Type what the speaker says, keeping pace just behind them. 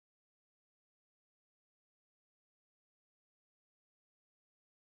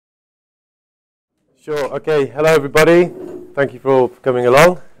Sure. Okay. Hello, everybody. Thank you for all coming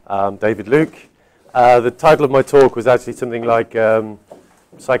along. David Luke. The title of my talk was actually something like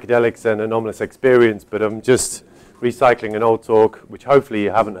Psychedelics and Anomalous Experience, but I'm just recycling an old talk, which hopefully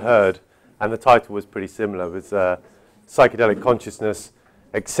you haven't heard, and the title was pretty similar. It was Psychedelic Consciousness,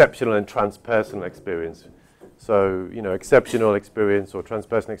 Exceptional and Transpersonal Experience. So, you know, exceptional experience or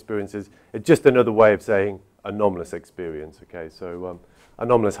transpersonal experiences, it's just another way of saying anomalous experience, okay? So,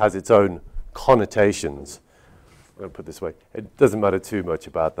 anomalous has its own connotations. I'm going to put it this way. It doesn't matter too much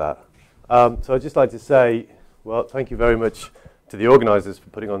about that. So I'd just like to say, well, thank you very much to the organisers for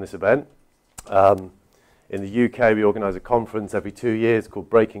putting on this event. In the UK, we organise a conference every 2 years called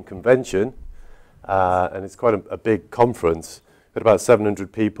Breaking Convention, and it's quite a big conference. We've got about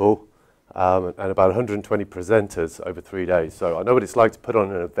 700 people and about 120 presenters over 3 days. So I know what it's like to put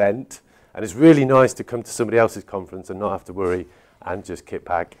on an event, and it's really nice to come to somebody else's conference and not have to worry and just kick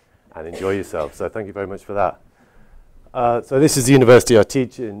back and enjoy yourself. So thank you very much for that. So this is the university I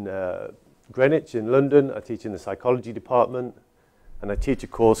teach in Greenwich in London. I teach in the psychology department, and I teach a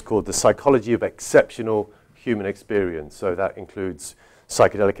course called the Psychology of Exceptional Human Experience. So that includes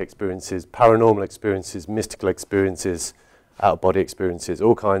psychedelic experiences, paranormal experiences, mystical experiences, out-of-body experiences,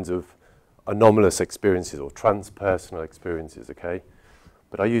 all kinds of anomalous experiences or transpersonal experiences, okay?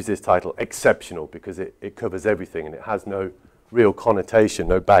 But I use this title, exceptional, because it covers everything and it has no real connotation,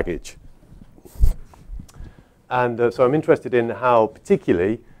 no baggage. And so I'm interested in how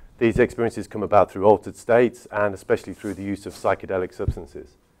particularly these experiences come about through altered states and especially through the use of psychedelic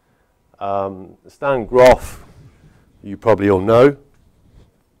substances. Stan Grof, you probably all know,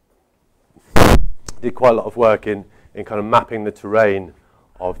 did quite a lot of work in kind of mapping the terrain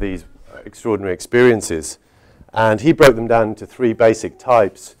of these extraordinary experiences. And he broke them down into 3 basic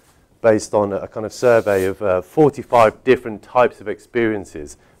types based on a kind of survey of 45 different types of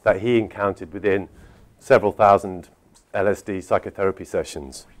experiences that he encountered within several thousand LSD psychotherapy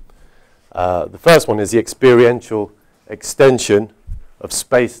sessions. The first one is the experiential extension of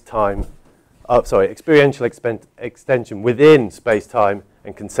space-time, experiential extension within space-time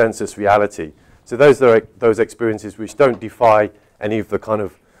and consensus reality. So those are those experiences which don't defy any of the kind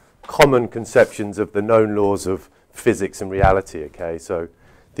of common conceptions of the known laws of physics and reality, okay? So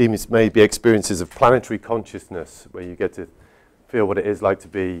these may be experiences of planetary consciousness, where you get to feel what it is like to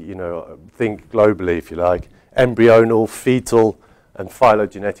be, you know, think globally, if you like, embryonal, fetal, and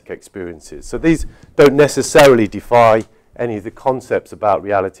phylogenetic experiences. So these don't necessarily defy any of the concepts about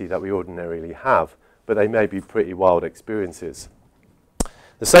reality that we ordinarily have, but they may be pretty wild experiences.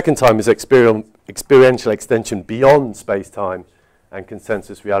 The second type is experiential extension beyond space-time and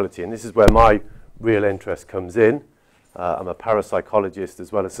consensus reality, and this is where my real interest comes in. I'm a parapsychologist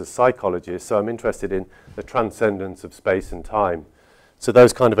as well as a psychologist, so I'm interested in the transcendence of space and time. So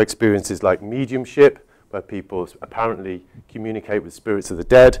those kind of experiences like mediumship, where people apparently communicate with spirits of the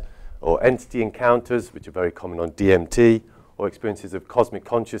dead, or entity encounters, which are very common on DMT, or experiences of cosmic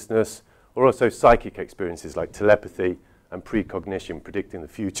consciousness, or also psychic experiences like telepathy and precognition, predicting the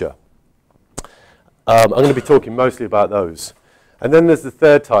future. I'm going to be talking mostly about those. And then there's the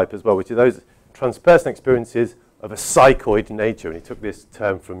third type as well, which are those transpersonal experiences of a psychoid nature, and he took this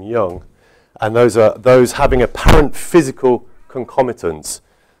term from Jung, and those are those having apparent physical concomitants.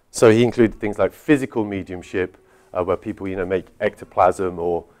 So he included things like physical mediumship, where people, you know, make ectoplasm,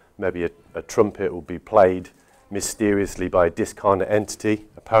 or maybe a trumpet will be played mysteriously by a discarnate entity,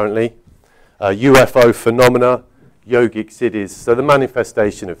 apparently. UFO phenomena, yogic siddhis, so the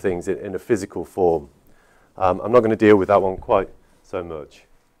manifestation of things in a physical form. I'm not going to deal with that one quite so much.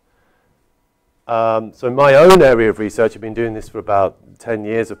 So my own area of research, I've been doing this for about 10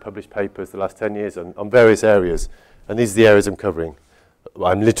 years. I've published papers the last 10 years on various areas, and these are the areas I'm covering.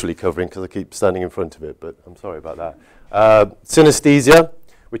 Well, I'm literally covering because I keep standing in front of it, but I'm sorry about that. Synesthesia,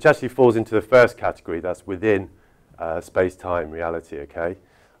 which actually falls into the first category, that's within space-time reality, okay?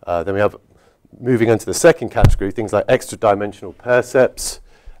 Then we have, moving on to the second category, things like extra-dimensional percepts,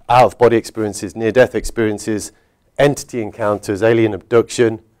 out-of-body experiences, near-death experiences, entity encounters, alien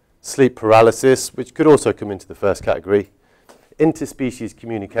abduction, sleep paralysis, which could also come into the first category, interspecies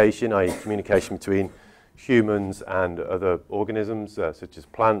communication, i.e. communication between humans and other organisms, such as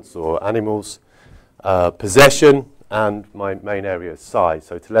plants or animals, possession, and my main area is psi,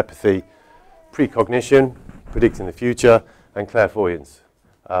 so telepathy, precognition, predicting the future, and clairvoyance.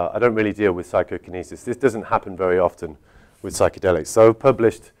 I don't really deal with psychokinesis. This doesn't happen very often with psychedelics. So I've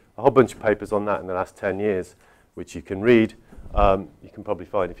published a whole bunch of papers on that in the last 10 years, which you can read. You can probably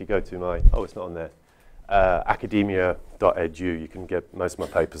find if you go to my, oh, it's not on there, academia.edu, you can get most of my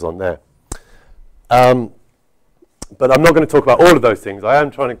papers on there. But I'm not going to talk about all of those things. I'm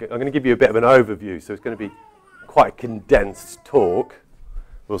going to give you a bit of an overview, so it's going to be quite a condensed talk.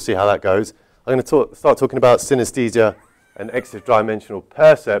 We'll see how that goes. I'm going to start talking about synesthesia and extra-dimensional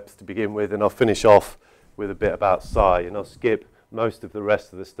percepts to begin with, and I'll finish off with a bit about psi, and I'll skip most of the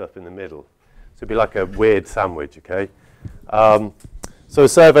rest of the stuff in the middle. So it'll be like a weird sandwich, okay? So a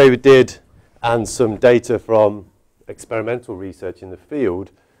survey we did and some data from experimental research in the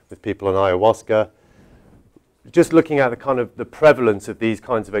field with people on ayahuasca, just looking at the kind of the prevalence of these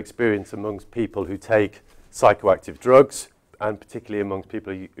kinds of experience amongst people who take psychoactive drugs, and particularly amongst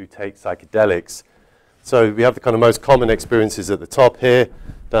people who take psychedelics. So we have the kind of most common experiences at the top here,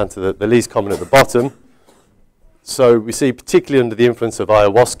 down to the least common at the bottom. So we see, particularly under the influence of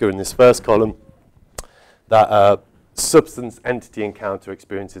ayahuasca in this first column, that substance entity encounter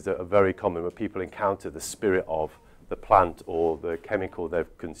experiences are very common, where people encounter the spirit of the plant or the chemical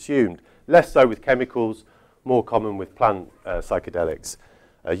they've consumed. Less so with chemicals, more common with plant psychedelics.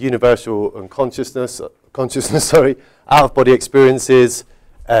 Universal unconsciousness, out-of-body experiences,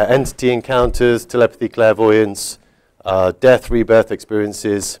 entity encounters, telepathy, clairvoyance, death, rebirth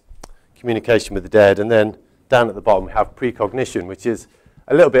experiences, communication with the dead, and then down at the bottom we have precognition, which is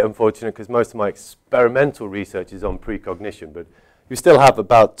a little bit unfortunate because most of my experimental research is on precognition, but you still have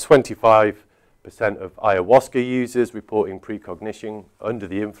about 25% of ayahuasca users reporting precognition under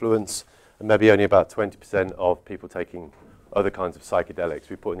the influence, and maybe only about 20% of people taking other kinds of psychedelics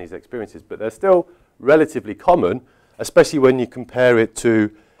reporting these experiences. But they're still relatively common, especially when you compare it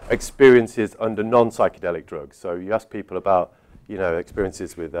to experiences under non-psychedelic drugs. So you ask people about, you know,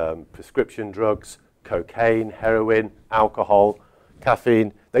 experiences with prescription drugs, cocaine, heroin, alcohol,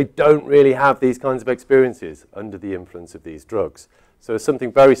 caffeine. They don't really have these kinds of experiences under the influence of these drugs. So it's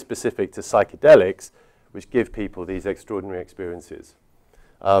something very specific to psychedelics which give people these extraordinary experiences.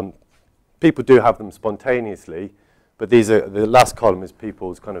 People do have them spontaneously, but these are, the last column is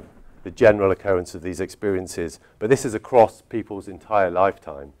people's kind of the general occurrence of these experiences, but this is across people's entire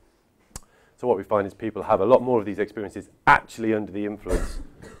lifetime. So what we find is people have a lot more of these experiences actually under the influence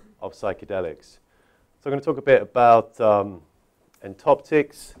of psychedelics. So I'm going to talk a bit about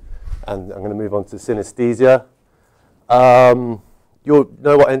entoptics, and I'm going to move on to synesthesia. You'll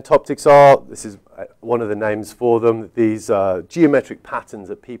know what entoptics are. This is one of the names for them. These geometric patterns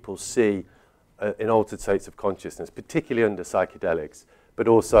that people see in altered states of consciousness, particularly under psychedelics, but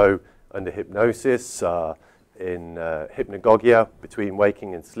also under hypnosis, in hypnagogia, between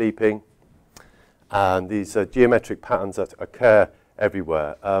waking and sleeping. And these geometric patterns that occur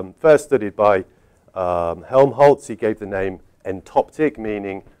everywhere. First studied by Helmholtz. He gave the name entoptic,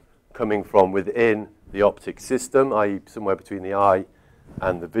 meaning coming from within the optic system, i.e. somewhere between the eye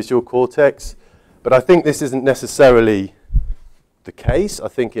and the visual cortex. But I think this isn't necessarily the case. I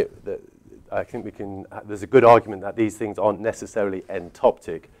think there's a good argument that these things aren't necessarily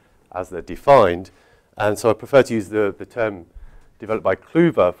entoptic as they're defined. And so I prefer to use the term developed by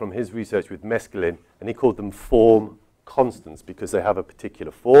Kluver from his research with mescaline, and he called them form constants because they have a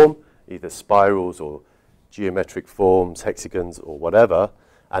particular form, either spirals or geometric forms, hexagons or whatever,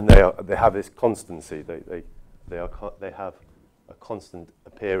 and they have this constancy. They have a constant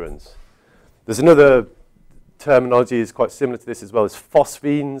appearance. There's another terminology is quite similar to this as well as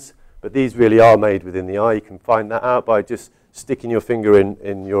phosphenes, but these really are made within the eye. You can find that out by just sticking your finger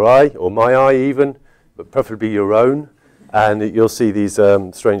in your eye, or my eye even, but preferably your own, and you'll see these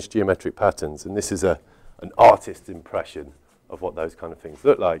strange geometric patterns. And this is an artist's impression of what those kind of things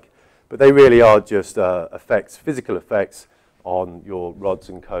look like. But they really are just effects, physical effects on your rods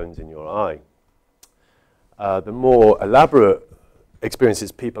and cones in your eye. The more elaborate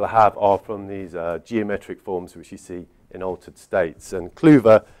experiences people have are from these geometric forms which you see in altered states. And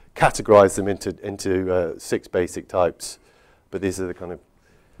Kluver categorized them into 6 basic types, but these are the kind of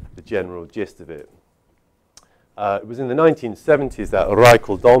the general gist of it. It was in the 1970s that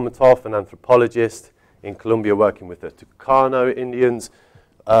Raikal Dolmatov, an anthropologist in Colombia working with the Tucano Indians,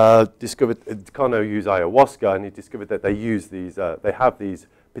 discovered Tucano use ayahuasca, and he discovered that they use these, they have these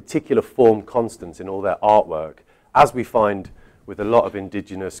particular form constants in all their artwork, as we find with a lot of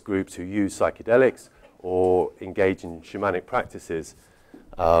indigenous groups who use psychedelics or engage in shamanic practices.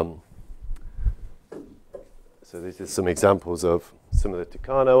 So these are some examples of some of the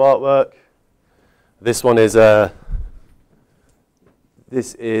Tucano artwork. This one is a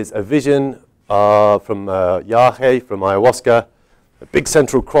vision from Yahe, from ayahuasca. A big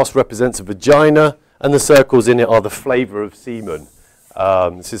central cross represents a vagina, and the circles in it are the flavor of semen.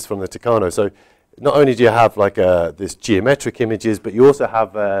 This is from the Tucano. So not only do you have like this geometric images, but you also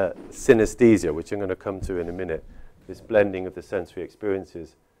have synesthesia, which I'm going to come to in a minute, this blending of the sensory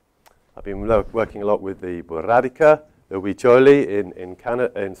experiences. I've been working a lot with the Borradica, the Huicholi in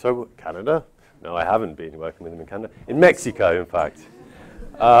Canada. No, I haven't been working with them in Canada. In Mexico, in fact.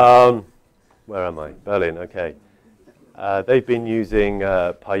 Where am I? Berlin, okay. They've been using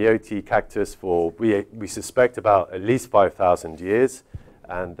peyote cactus for, we suspect, about at least 5,000 years.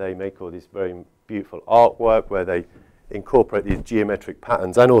 And they make all this very beautiful artwork where they incorporate these geometric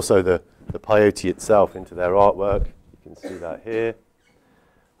patterns and also the peyote itself into their artwork. You can see that here.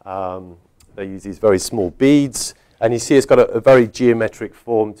 They use these very small beads. And you see it's got a very geometric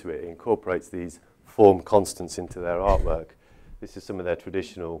form to it. It incorporates these form constants into their artwork. This is some of their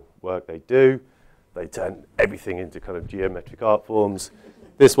traditional work they do. They turn everything into kind of geometric art forms.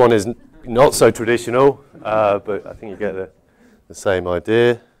 This one is not so traditional, but I think you get the same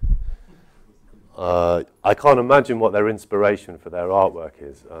idea. I can't imagine what their inspiration for their artwork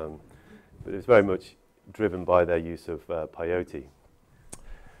is, but it's very much driven by their use of peyote.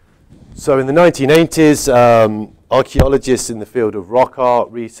 So in the 1980s, archaeologists in the field of rock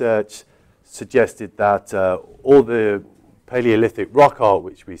art research suggested that all the Paleolithic rock art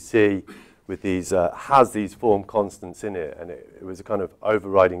which we see with these has these form constants in it, and it was a kind of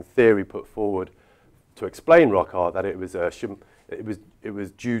overriding theory put forward to explain rock art that it was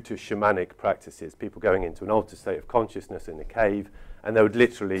due to shamanic practices, people going into an altered state of consciousness in a cave, and they would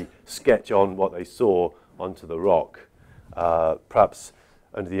literally sketch on what they saw onto the rock, perhaps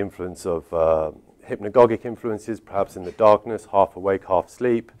under the influence of hypnagogic influences, perhaps in the darkness, half awake, half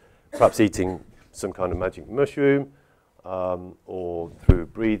asleep, perhaps eating some kind of magic mushroom, or through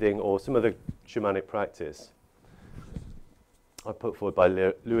breathing, or some other shamanic practice. I put forward by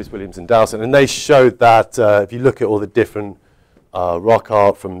Lewis, Williams and Dowson, and they showed that if you look at all the different rock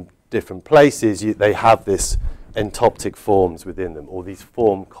art from different places, they have this entoptic forms within them, or these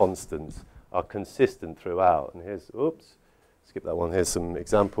form constants are consistent throughout. And here's, oops, skip that one, here's some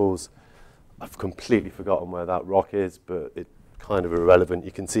examples. I've completely forgotten where that rock is, but it's kind of irrelevant.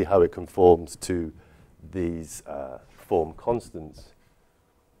 You can see how it conforms to these form constants.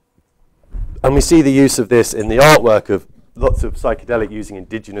 And we see the use of this in the artwork of lots of psychedelic using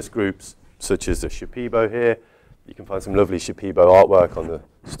indigenous groups, such as the Shipibo here. You can find some lovely Shipibo artwork on the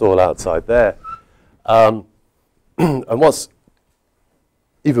stall outside there. And what's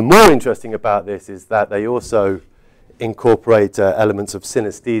even more interesting about this is that they also incorporate elements of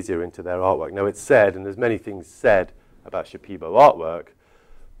synesthesia into their artwork. Now it's said, and there's many things said about Shipibo artwork,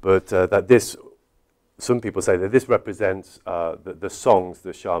 but that this, some people say that this represents the songs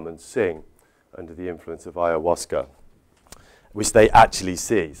the shamans sing under the influence of ayahuasca, which they actually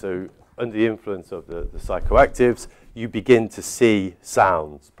see. So under the influence of the psychoactives, you begin to see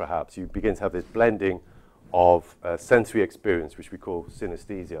sounds, perhaps. You begin to have this blending of sensory experience, which we call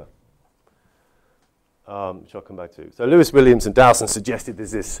synesthesia, which I'll come back to. So Lewis, Williams and Dowson suggested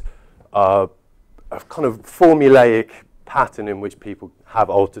there's this a kind of formulaic pattern in which people have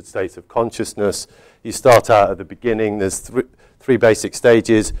altered states of consciousness. You start out at the beginning, there's three basic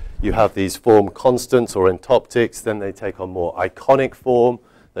stages. You have these form constants or entoptics, then they take on more iconic form.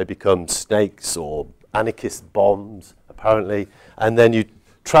 They become snakes or anarchist bombs, apparently. And then you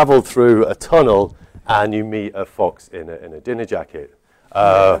travel through a tunnel and you meet a fox in a dinner jacket.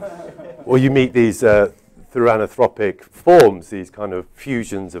 Or you meet these theranthropic forms, these kind of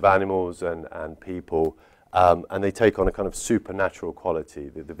fusions of animals and people, and they take on a kind of supernatural quality.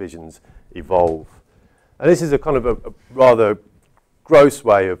 The visions evolve. And this is a kind of a rather gross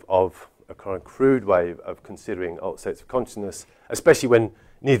way of a kind of crude way of considering altered states of consciousness, especially when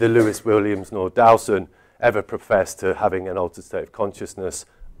neither Lewis, Williams nor Dowson ever profess to having an altered state of consciousness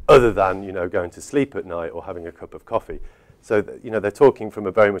other than, you know, going to sleep at night or having a cup of coffee. So, you know, they're talking from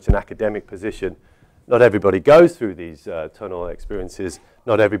a very much an academic position. Not everybody goes through these tunnel experiences.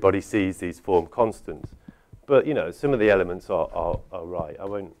 Not everybody sees these form constants. But, you know, some of the elements are right.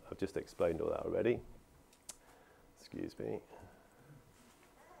 I've just explained all that already. Excuse me.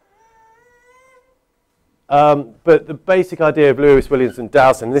 But the basic idea of Lewis, Williams and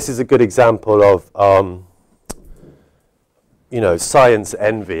Dowson, this is a good example of, you know, science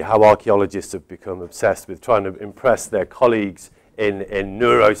envy, how archaeologists have become obsessed with trying to impress their colleagues in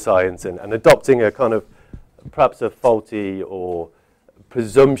neuroscience and adopting a kind of perhaps a faulty or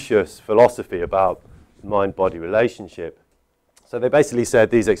presumptuous philosophy about mind-body relationship. So they basically said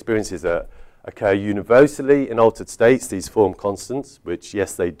these experiences occur universally in altered states, these form constants, which,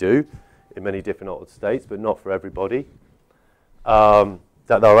 yes, they do in many different altered states, but not for everybody.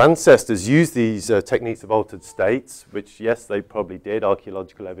 That our ancestors used these techniques of altered states, which, yes, they probably did.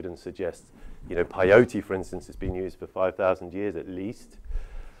 Archaeological evidence suggests, you know, peyote, for instance, has been used for 5,000 years at least.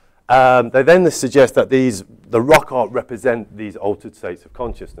 They then suggest that the rock art represent these altered states of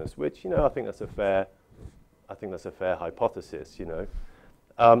consciousness, which, I think that's a fair hypothesis,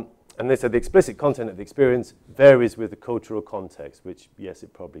 And they said the explicit content of the experience varies with the cultural context, which, yes,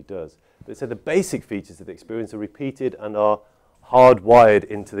 it probably does. But they said the basic features of the experience are repeated and are hardwired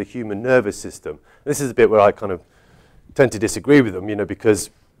into the human nervous system. This is a bit where I kind of tend to disagree with them, because,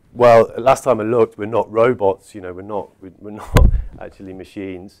 well, last time I looked, we're not robots, we're not actually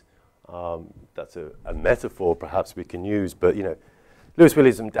machines. That's a metaphor perhaps we can use, but, Lewis,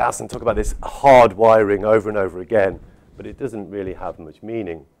 Williams and Dawson talk about this hard wiring over and over again, but it doesn't really have much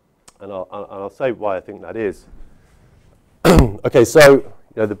meaning. And I'll say why I think that is. Okay, so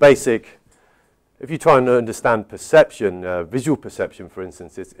the basic, if you try and understand perception, visual perception, for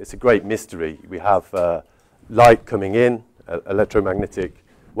instance, it's a great mystery. We have light coming in, electromagnetic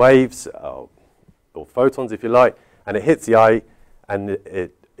waves, or photons, if you like, and it hits the eye, and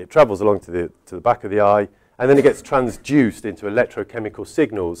it travels along to the back of the eye, and then it gets transduced into electrochemical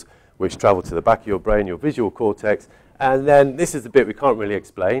signals, which travel to the back of your brain, your visual cortex, and then this is the bit we can't really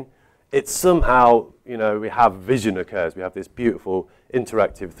explain. It's somehow, we have vision occurs. We have this beautiful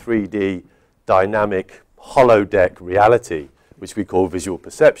interactive 3D dynamic holodeck reality, which we call visual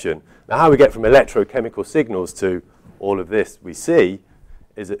perception. Now, how we get from electrochemical signals to all of this we see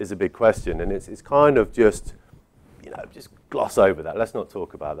is a big question, and it's kind of just, just gloss over that. Let's not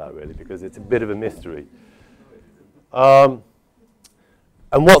talk about that really, because it's a bit of a mystery. And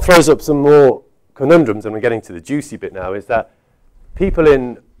what throws up some more conundrums, and we're getting to the juicy bit now, is that people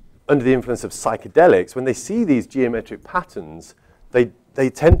under the influence of psychedelics, when they see these geometric patterns, they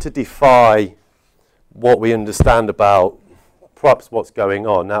tend to defy what we understand about perhaps what's going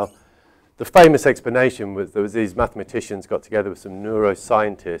on. Now, the famous explanation was there was these mathematicians got together with some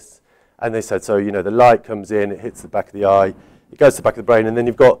neuroscientists, and they said, so, the light comes in, it hits the back of the eye, it goes to the back of the brain, and then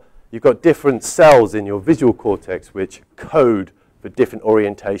you've got different cells in your visual cortex which code for different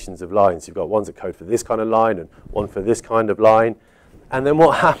orientations of lines. You've got ones that code for this kind of line and one for this kind of line. And then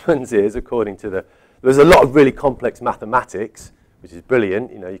what happens is, according to there's a lot of really complex mathematics, which is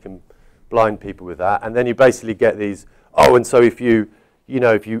brilliant. You can blind people with that. And then you basically get these, and so if you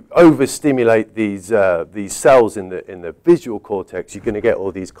overstimulate these cells in the visual cortex, you're going to get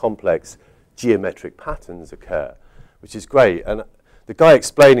all these complex geometric patterns occur, which is great. And the guy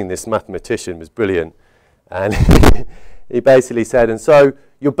explaining this, mathematician, was brilliant. And he basically said, and so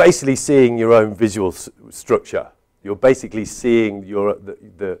you're basically seeing your own visual structure. You're basically seeing your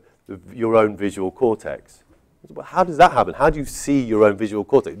own visual cortex. Well, how does that happen? How do you see your own visual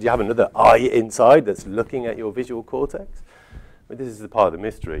cortex? Do you have another eye inside that's looking at your visual cortex? I mean, this is the part of the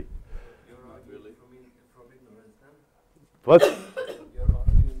mystery. You're arguing from ignorance then? What? You're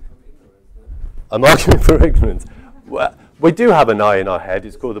arguing from ignorance then? I'm arguing for ignorance. Well, we do have an eye in our head.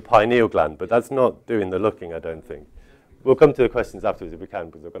 It's called the pineal gland, but that's not doing the looking, I don't think. We'll come to the questions afterwards if we can,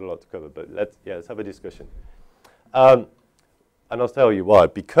 because I've got a lot to cover. But let's have a discussion. And I'll tell you why.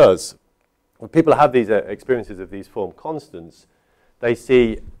 Because when people have these experiences of these form constants, they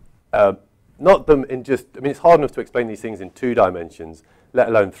see not them in just, it's hard enough to explain these things in 2 dimensions, let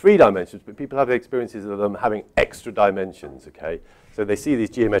alone 3 dimensions, but people have the experiences of them having extra dimensions, okay? So they see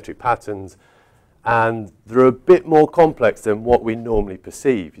these geometric patterns, and they're a bit more complex than what we normally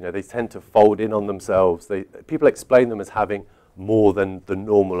perceive. They tend to fold in on themselves. People explain them as having more than the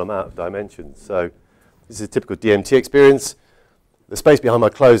normal amount of dimensions. So this is a typical DMT experience. The space behind my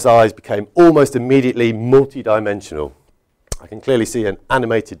closed eyes became almost immediately multi-dimensional. I can clearly see an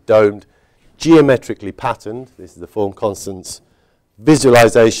animated, domed, geometrically patterned, this is the form constants,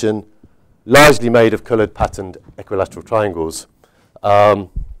 visualization, largely made of colored patterned equilateral triangles. The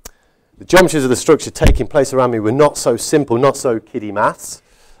geometries of the structure taking place around me were not so simple, not so kiddie maths.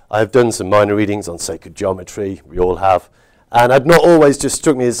 I have done some minor readings on sacred geometry, we all have, and had not always just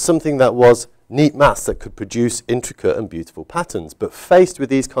struck me as something that was neat maths that could produce intricate and beautiful patterns. But faced with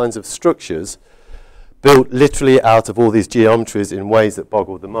these kinds of structures, built literally out of all these geometries in ways that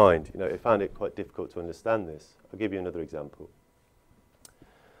boggled the mind, it found it quite difficult to understand this. I'll give you another example.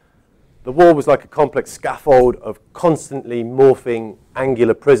 The wall was like a complex scaffold of constantly morphing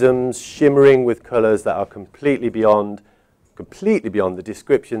angular prisms, shimmering with colours that are completely beyond the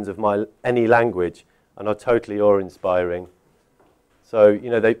descriptions of any language, and are totally awe-inspiring. So,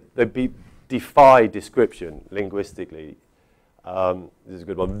 they defy description linguistically. This is a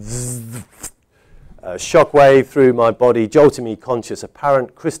good one. Shockwave through my body, jolting me conscious,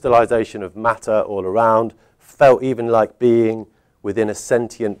 apparent crystallization of matter all around, felt even like being within a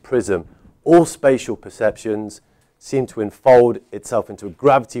sentient prism. All spatial perceptions seem to enfold itself into a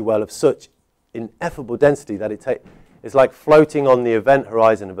gravity well of such ineffable density that is like floating on the event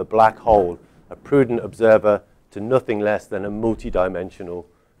horizon of a black hole, a prudent observer to nothing less than a multidimensional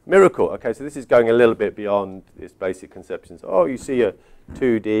miracle. Okay, so this is going a little bit beyond its basic conceptions. Oh, you see a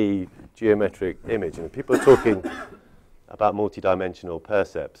 2D geometric image, and people are talking about multidimensional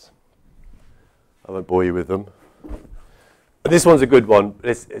percepts. I won't bore you with them. But this one's a good one.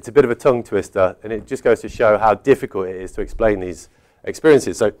 It's a bit of a tongue twister, and it just goes to show how difficult it is to explain these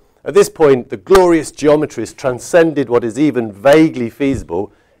experiences. So at this point, the glorious geometries transcended what is even vaguely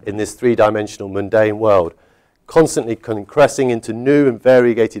feasible in this three-dimensional mundane world, constantly compressing into new and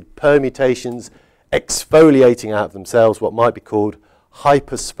variegated permutations, exfoliating out of themselves what might be called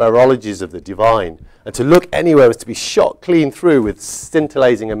hyperspherologies of the divine. And to look anywhere was to be shot clean through with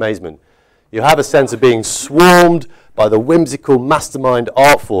scintillating amazement. You have a sense of being swarmed by the whimsical mastermind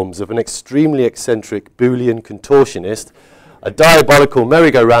art forms of an extremely eccentric Boolean contortionist, a diabolical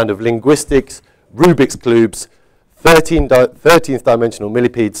merry-go-round of linguistics, Rubik's cubes, 13th dimensional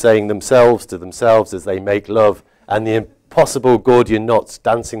millipedes saying themselves to themselves as they make love, and the impossible Gordian knots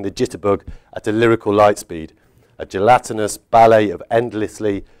dancing the jitterbug at a lyrical light speed, a gelatinous ballet of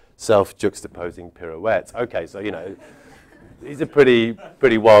endlessly self-juxtaposing pirouettes. Okay, so, you know, these are pretty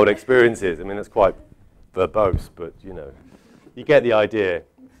wild experiences. I mean, it's quite verbose, but, you know, you get the idea.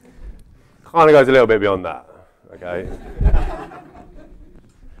 Kind of goes a little bit beyond that, okay?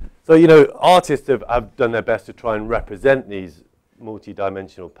 So, you know, artists have done their best to try and represent these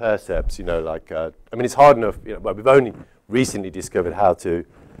multi-dimensional percepts, you know, like, I mean, it's hard enough, you know, but we've only recently discovered how to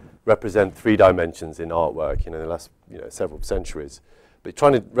represent 3 dimensions in artwork, you know, in the last, you know, several centuries. But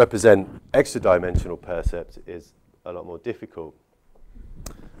trying to represent extra-dimensional percepts is a lot more difficult.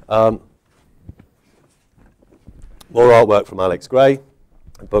 More artwork from Alex Gray,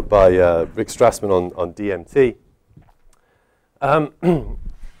 a book by Rick Strassman on DMT. And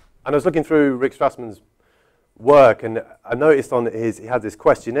I was looking through Rick Strassman's work, and I noticed on he had this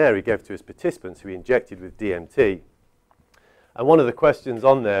questionnaire he gave to his participants who he injected with DMT. And one of the questions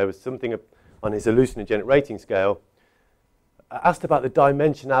on there was something on his hallucinogenic rating scale, asked about the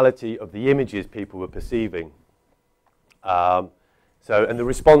dimensionality of the images people were perceiving. And the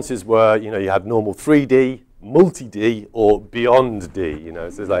responses were, you know, you had normal 3D, multi-D, or beyond D, you know.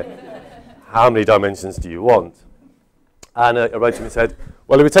 So it's like, how many dimensions do you want? And I wrote to him and said,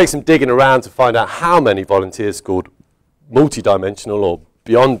 well, it would take some digging around to find out how many volunteers scored multi-dimensional or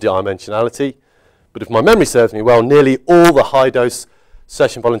beyond dimensionality. But if my memory serves me well, nearly all the high-dose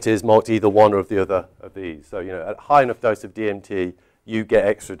session volunteers marked either one or the other of these. So, you know, at a high enough dose of DMT, you get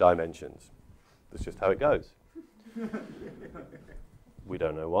extra dimensions. That's just how it goes. We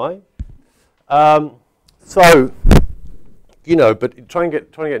don't know why. So, you know, but trying to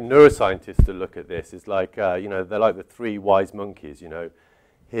get neuroscientists to look at this is like, you know, they're like the 3 wise monkeys, you know,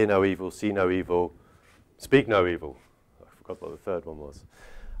 hear no evil, see no evil, speak no evil. I forgot what the third one was.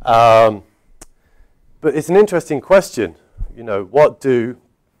 But it's an interesting question, you know, what do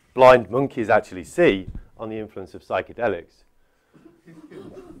blind monkeys actually see on the influence of psychedelics?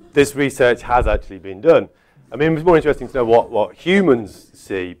 This research has actually been done. I mean, it's more interesting to know what humans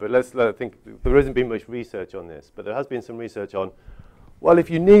see, but let's think, there hasn't been much research on this, but there has been some research on, well, if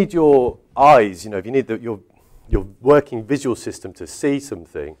you need your eyes, you know, if you need your working visual system to see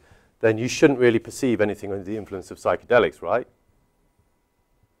something, then you shouldn't really perceive anything under the influence of psychedelics, right?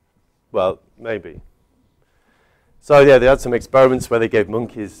 Well, maybe. So yeah, they had some experiments where they gave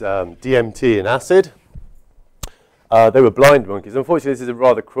monkeys DMT and acid. They were blind monkeys. Unfortunately, this is a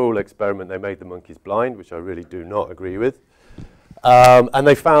rather cruel experiment. They made the monkeys blind, which I really do not agree with. And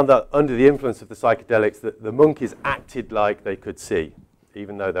they found that under the influence of the psychedelics, that the monkeys acted like they could see,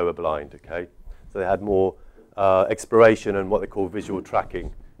 even though they were blind, okay? So they had more exploration and what they call visual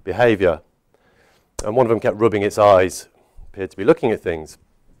tracking behavior. And one of them kept rubbing its eyes, appeared to be looking at things.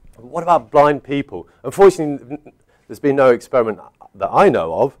 What about blind people? Unfortunately, there's been no experiment that I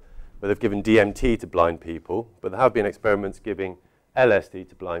know of where they've given DMT to blind people, but there have been experiments giving LSD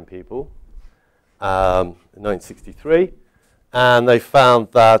to blind people in 1963. And they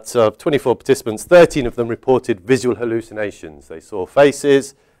found that of 24 participants, 13 of them reported visual hallucinations. They saw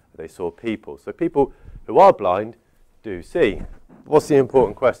faces, they saw people. So people who are blind do see. What's the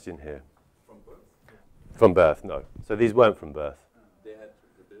important question here? From birth? From birth, no. So these weren't from birth. They had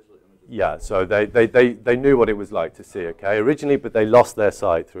the visual images. Yeah, so they knew what it was like to see, okay, originally, but they lost their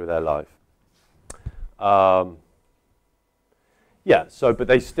sight through their life. Yeah, so, but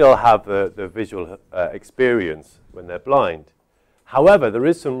they still have the visual experience when they're blind. However, there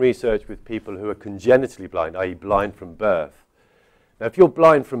is some research with people who are congenitally blind, i.e. blind from birth. Now, if you're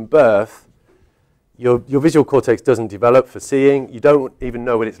blind from birth, your visual cortex doesn't develop for seeing. You don't even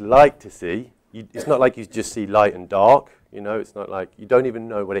know what it's like to see, it's not like you just see light and dark, you know, it's not like you don't even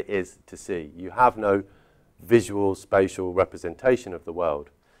know what it is to see. You have no visual, spatial representation of the world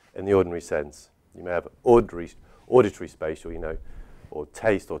in the ordinary sense. You may have auditory spatial, you know, or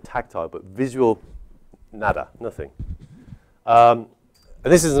taste or tactile, but visual, nada, nothing. And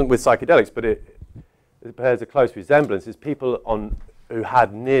this isn't with psychedelics, but it bears a close resemblance. It's people who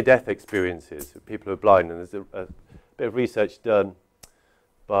had near-death experiences, people who are blind, and there's a bit of research done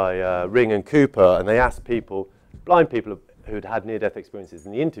by Ring and Cooper, and they asked people, blind people who'd had near-death experiences,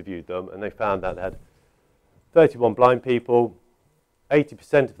 and they interviewed them, and they found that they had 31 blind people,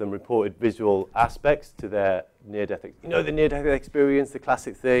 80% of them reported visual aspects to their near-death experience. You know the near-death experience, the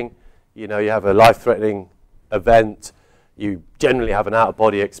classic thing, you know, you have a life-threatening event, you generally have an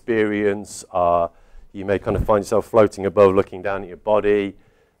out-of-body experience, you may kind of find yourself floating above, looking down at your body,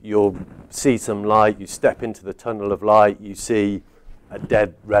 you'll see some light, you step into the tunnel of light, you see a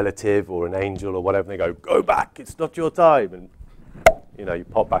dead relative or an angel or whatever, and they go back, it's not your time, and you know, you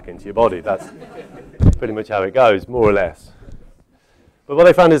pop back into your body. That's pretty much how it goes, more or less. But what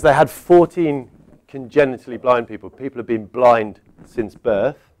they found is they had 14 congenitally blind people. People have been blind since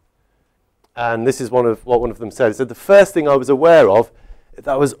birth. And this is what one of them said. He said, the first thing I was aware of, is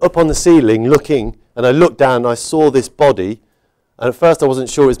that I was up on the ceiling looking, and I looked down and I saw this body. And at first I wasn't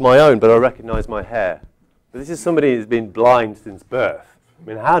sure it was my own, but I recognized my hair. But this is somebody who's been blind since birth. I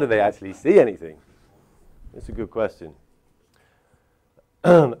mean, how do they actually see anything? That's a good question.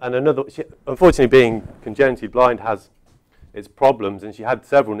 And unfortunately, being congenitally blind has its problems, and she had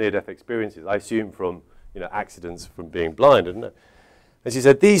several near-death experiences, I assume from, you know, accidents from being blind, isn't it? And she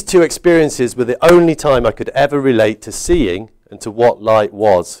said, these two experiences were the only time I could ever relate to seeing and to what light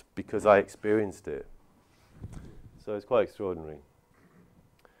was, because I experienced it. So it's quite extraordinary.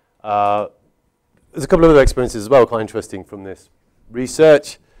 There's a couple of other experiences as well, quite interesting from this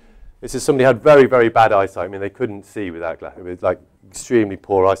research. This is somebody who had very, very bad eyesight. I mean, they couldn't see without glasses. It was like extremely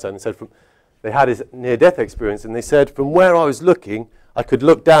poor eyesight. And they said they had this near-death experience, and they said from where I was looking, I could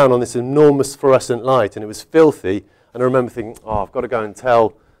look down on this enormous fluorescent light, and it was filthy. And I remember thinking, oh, I've got to go and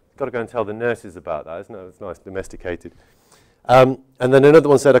tell the nurses about that. Isn't it? It's nice, domesticated. And then another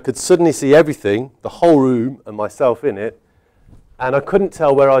one said I could suddenly see everything, the whole room, and myself in it. And I couldn't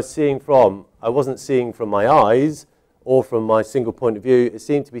tell where I was seeing from. I wasn't seeing from my eyes or from my single point of view. It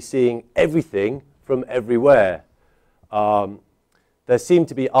seemed to be seeing everything from everywhere. There seemed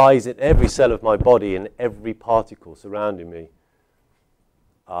to be eyes in every cell of my body and every particle surrounding me.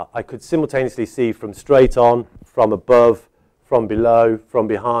 I could simultaneously see from straight on, from above, from below, from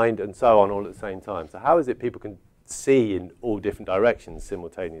behind, and so on, all at the same time. So how is it people can see in all different directions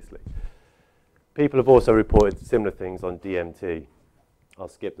simultaneously? People have also reported similar things on DMT. I'll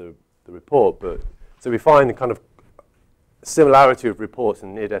skip the report, but so we find the kind of similarity of reports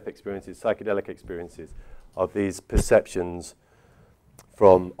and near-death experiences, psychedelic experiences, of these perceptions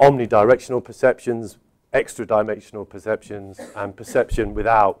from omnidirectional perceptions, extra-dimensional perceptions, and perception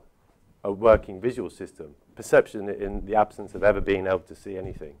without a working visual system. Perception in the absence of ever being able to see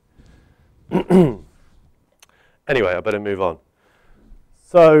anything. Anyway, I better move on.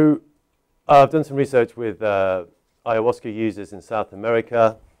 So I've done some research with ayahuasca users in South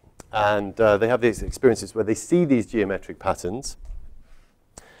America, and they have these experiences where they see these geometric patterns,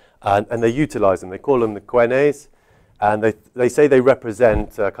 and they utilize them. They call them the quenes, and they say they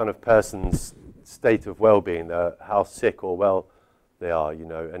represent a kind of person's state of well-being, how sick or well they are, you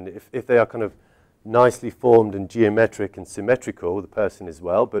know. And if they are kind of nicely formed and geometric and symmetrical, the person is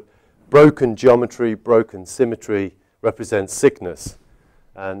well, but broken geometry, broken symmetry represents sickness.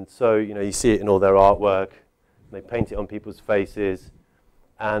 And so, you know, you see it in all their artwork. They paint it on people's faces.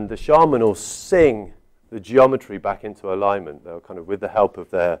 And the shaman will sing the geometry back into alignment. They'll kind of, with the help of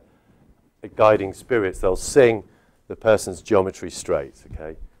their guiding spirits, they'll sing the person's geometry straight,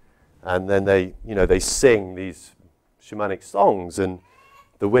 okay? And then they, you know, they sing these shamanic songs, and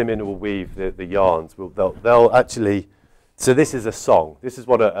the women will weave the yarns. They'll actually, so this is a song. This is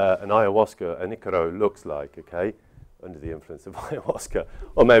what an ayahuasca, an icaro looks like, okay? Under the influence of ayahuasca,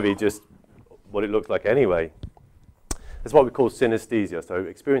 or maybe just what it looks like anyway. It's what we call synesthesia, so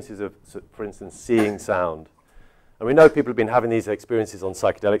experiences of, for instance, seeing sound. And we know people have been having these experiences on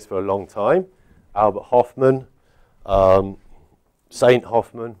psychedelics for a long time. Albert Hoffman, Saint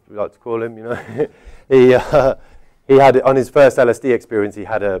Hoffman, we like to call him, you know. He had, on his first LSD experience, he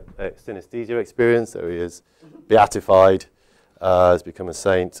had a synesthesia experience, so he is beatified, has become a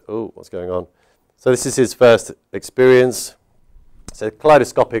saint. Oh, what's going on? So this is his first experience. So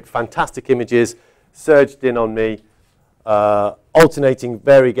kaleidoscopic, fantastic images surged in on me, alternating,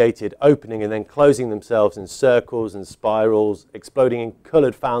 variegated, opening and then closing themselves in circles and spirals, exploding in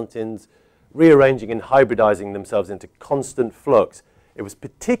coloured fountains, rearranging and hybridizing themselves into constant flux. It was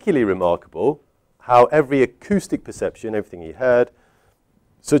particularly remarkable how every acoustic perception, everything he heard,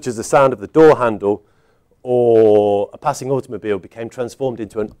 such as the sound of the door handle or a passing automobile, became transformed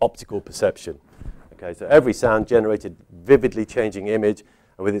into an optical perception. Okay, so every sound generated vividly changing image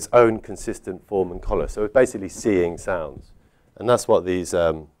and with its own consistent form and color. So it's basically seeing sounds. And that's what these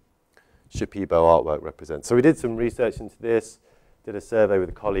Shipibo artwork represents. So we did some research into this, did a survey with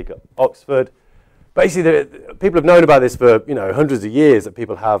a colleague at Oxford. Basically, people have known about this for hundreds of years, that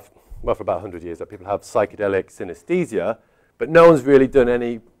people have, well, for about 100 years, that people have psychedelic synesthesia, but no one's really done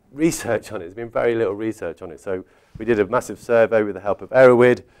any research on it. There's been very little research on it. So we did a massive survey with the help of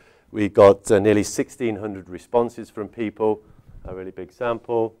Erowid. We got nearly 1,600 responses from people, a really big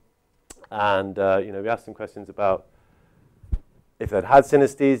sample. And we asked them questions about if they'd had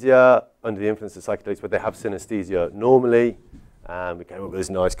synesthesia under the influence of psychedelics, would they have synesthesia normally? And we came up with this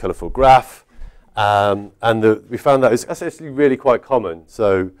nice, colourful graph. We found that it's actually really quite common.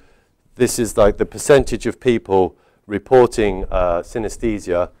 So this is like the percentage of people reporting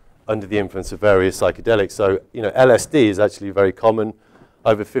synesthesia under the influence of various psychedelics. So, LSD is actually very common,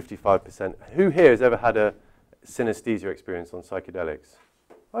 over 55%. Who here has ever had a synesthesia experience on psychedelics?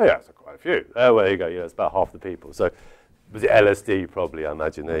 Oh yeah, so quite a few. Oh, well, there you go. It's about half the people. So was it LSD? Probably, I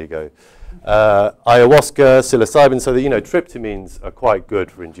imagine. There you go. Ayahuasca, psilocybin. So tryptamines are quite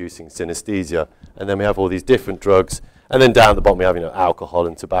good for inducing synesthesia. And then we have all these different drugs. And then down at the bottom we have alcohol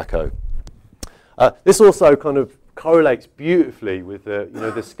and tobacco. This also kind of correlates beautifully with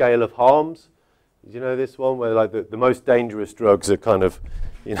the scale of harms. Did you know this one, where like the most dangerous drugs are kind of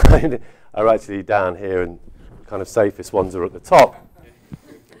are actually down here, and the kind of safest ones are at the top.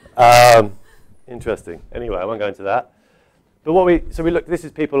 Interesting. Anyway, I won't go into that. But we looked. This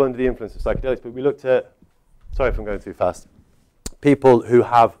is people under the influence of psychedelics. But we looked at, sorry if I'm going too fast, people who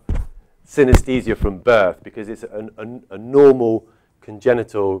have synesthesia from birth, because it's a normal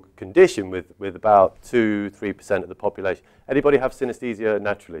congenital condition with about 2-3% of the population. Anybody have synesthesia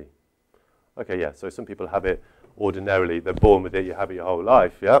naturally? Okay, yeah. So some people have it ordinarily. They're born with it. You have it your whole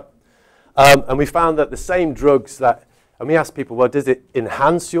life. Yeah. And we found that the same drugs that, and we asked people, well, does it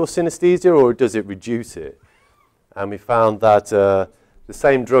enhance your synesthesia or does it reduce it? And we found that the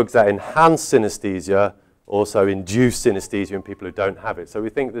same drugs that enhance synesthesia also induce synesthesia in people who don't have it. So we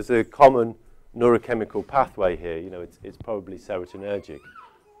think there's a common neurochemical pathway here. It's probably serotonergic,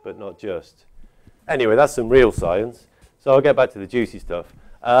 but not just. Anyway, that's some real science. So I'll get back to the juicy stuff.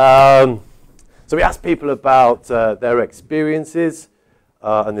 So we asked people about their experiences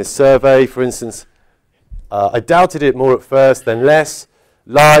in this survey. For instance, I doubted it more at first, then less.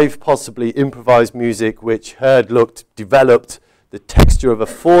 Live, possibly improvised music, which developed the texture of a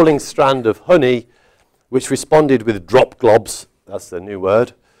falling strand of honey, which responded with drop globs, that's the new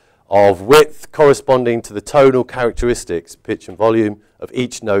word, of width corresponding to the tonal characteristics, pitch and volume, of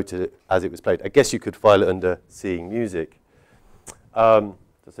each note as it was played. I guess you could file it under seeing music.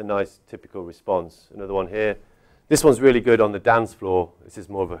 That's a nice typical response. Another one here. This one's really good on the dance floor. This is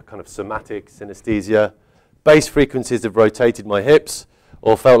more of a kind of somatic synesthesia. Bass frequencies have rotated my hips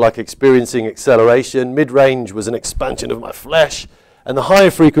or felt like experiencing acceleration. Mid-range was an expansion of my flesh, and the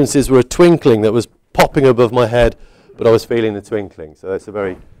higher frequencies were a twinkling that was popping above my head, but I was feeling the twinkling. So that's a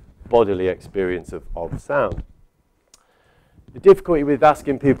very bodily experience of sound. The difficulty with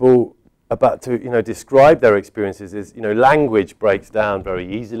asking people about to describe their experiences is language breaks down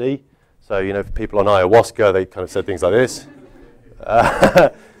very easily. So for people on ayahuasca, they kind of said things like this.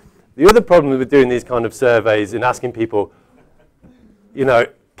 The other problem with doing these kind of surveys and asking people,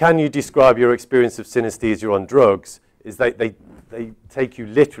 can you describe your experience of synesthesia on drugs, is they take you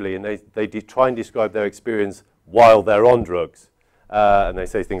literally, and they try and describe their experience while they're on drugs. And they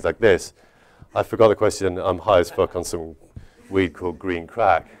say things like this. I forgot the question. I'm high as fuck on some weed called green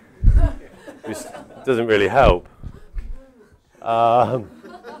crack, which doesn't really help. I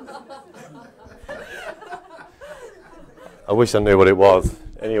wish I knew what it was.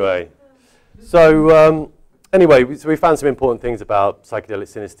 Anyway, so we found some important things about psychedelic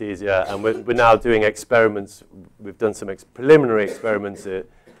synesthesia, and we're now doing experiments. We've done some preliminary experiments at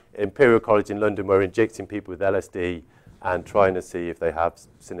Imperial College in London. We're injecting people with LSD and trying to see if they have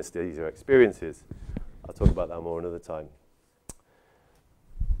synesthesia experiences. I'll talk about that more another time.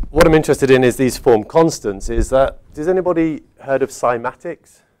 What I'm interested in is these form constants. Does anybody heard of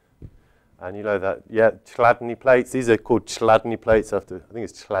cymatics? And you know that, yeah, Chladni plates. These are called Chladni plates after, I think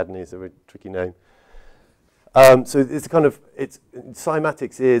it's Chladni, it's a very tricky name. So it's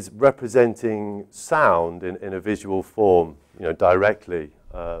cymatics is representing sound in a visual form, directly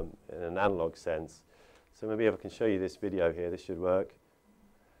in an analog sense. So maybe if I can show you this video here, this should work.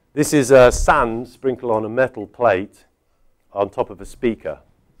 This is sand sprinkled on a metal plate on top of a speaker.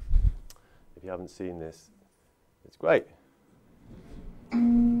 If you haven't seen this, it's great.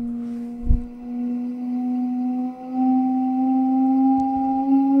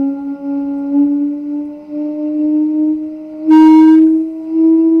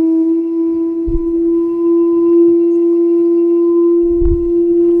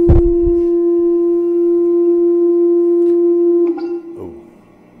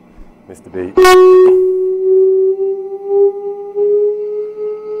 Mr. B.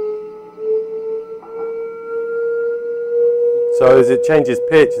 So as it changes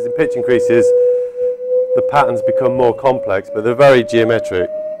pitch, as the pitch increases, the patterns become more complex, but they're very geometric.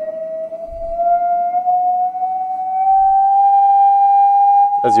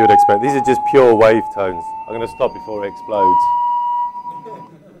 As you would expect. These are just pure wave tones. I'm going to stop before it explodes.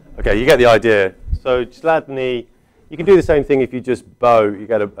 Okay, you get the idea. So Chladni, you can do the same thing if you just bow, you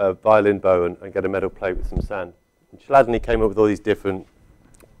get a violin bow and get a metal plate with some sand. And Chladni came up with all these different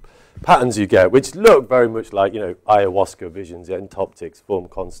patterns you get, which look very much like, ayahuasca visions, entoptics, form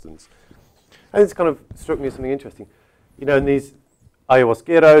constants. And it's kind of struck me as something interesting. And these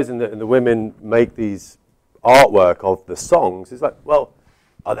ayahuasqueros and the women make these artwork of the songs. It's like, well,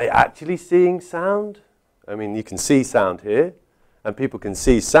 are they actually seeing sound? I mean, you can see sound here, and people can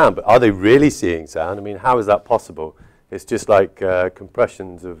see sound, but are they really seeing sound? I mean, how is that possible? It's just like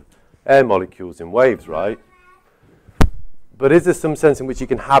compressions of air molecules in waves, right? But is there some sense in which you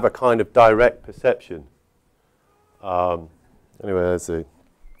can have a kind of direct perception? Anyway, let's see.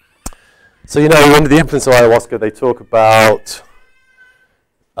 So, under the influence of ayahuasca, they talk about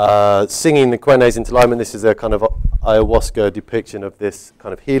singing the Quenes into alignment. This is a kind of ayahuasca depiction of this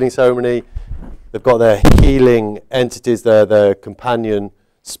kind of healing ceremony. They've got their healing entities, their companion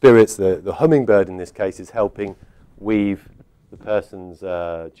spirits. The hummingbird, in this case, is helping weave the person's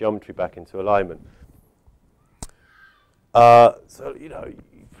geometry back into alignment. So,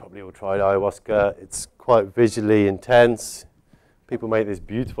 you've probably all tried ayahuasca. It's quite visually intense. People make this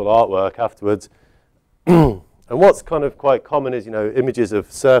beautiful artwork afterwards. And what's kind of quite common is, images of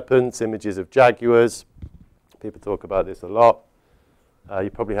serpents, images of jaguars. People talk about this a lot. You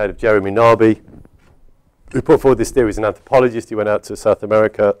probably heard of Jeremy Narby, who put forward this theory. He's an anthropologist. He went out to South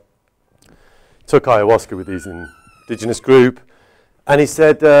America, took ayahuasca with his indigenous group, and he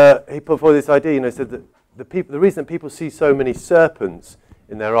said, he put forward this idea, he said that the reason that people see so many serpents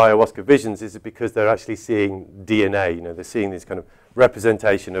in their ayahuasca visions is because they're actually seeing DNA. They're seeing this kind of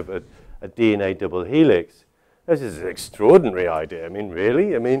representation of a DNA double helix. This is an extraordinary idea. I mean,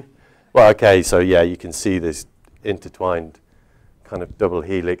 really? Well, okay, so yeah, you can see this intertwined kind of double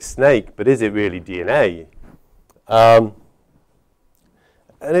helix snake, but is it really DNA? And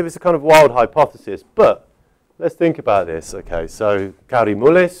it was a kind of wild hypothesis, but let's think about this. Okay, so Kari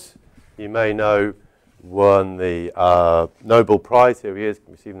Mullis, you may know, won the Nobel Prize. Here he is,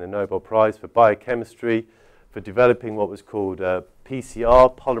 receiving the Nobel Prize for biochemistry for developing what was called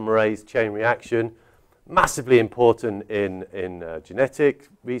PCR, polymerase chain reaction. Massively important in genetic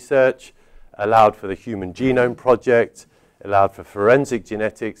research, allowed for the Human Genome Project, allowed for forensic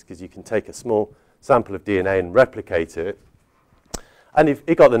genetics, because you can take a small sample of DNA and replicate it. And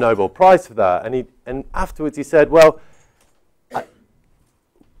he got the Nobel Prize for that. And afterwards he said, well,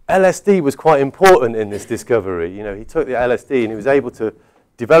 LSD was quite important in this discovery. He took the LSD and he was able to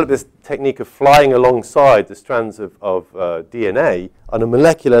develop this technique of flying alongside the strands of DNA on a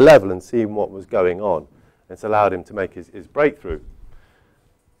molecular level and seeing what was going on. It's allowed him to make his breakthrough.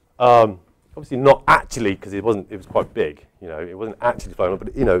 Obviously not actually, because it was quite big. It wasn't actually flying on, but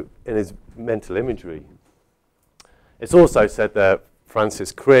in his mental imagery. It's also said that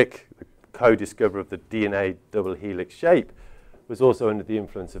Francis Crick, the co-discoverer of the DNA double helix shape, was also under the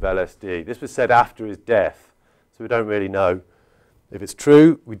influence of LSD. This was said after his death, so we don't really know if it's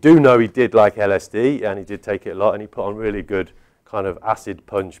true. We do know he did like LSD, and he did take it a lot, and he put on really good kind of acid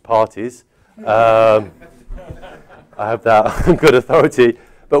punch parties. I have that on good authority.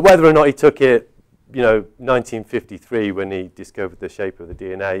 But whether or not he took it, 1953 when he discovered the shape of the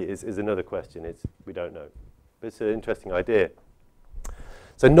DNA is another question. We don't know. But it's an interesting idea.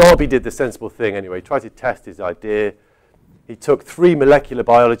 So Narby did the sensible thing anyway. He tried to test his idea. He took 3 molecular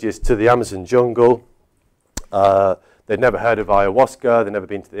biologists to the Amazon jungle. They'd never heard of ayahuasca. They'd never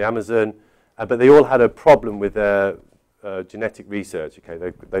been to the Amazon. But they all had a problem with their genetic research. Okay,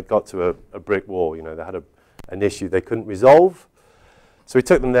 they'd got to a brick wall. They had an issue they couldn't resolve. So he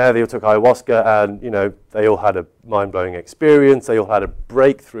took them there. They all took ayahuasca, and they all had a mind-blowing experience. They all had a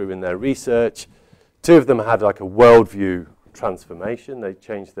breakthrough in their research. 2 of them had like a worldview transformation. They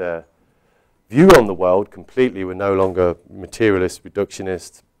changed their view on the world completely. Were no longer materialist,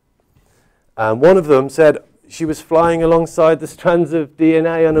 reductionist, And one of them said she was flying alongside the strands of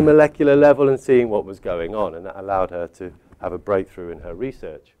DNA on a molecular level and seeing what was going on, and that allowed her to have a breakthrough in her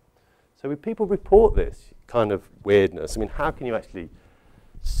research. So when people report this kind of weirdness, I mean, how can you actually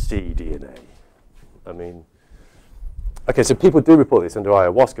see DNA? I mean, okay, so people do report this under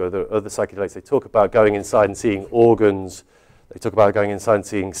ayahuasca, the other psychedelics. They talk about going inside and seeing organs. They talk about going inside and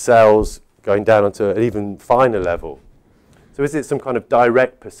seeing cells, going down onto an even finer level. So is it some kind of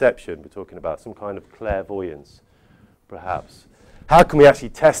direct perception we're talking about, some kind of clairvoyance, perhaps? How can we actually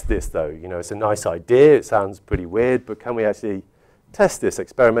test this, though? You know, it's a nice idea. It sounds pretty weird, but can we actually test this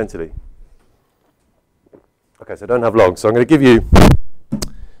experimentally? Okay, so I don't have long, so I'm going to give you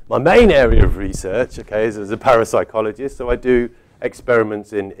my main area of research, okay, is as a parapsychologist. So I do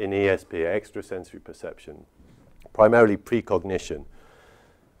experiments in ESP, extrasensory perception, primarily precognition.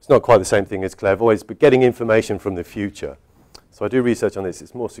 It's not quite the same thing as clairvoyance, but getting information from the future. So I do research on this.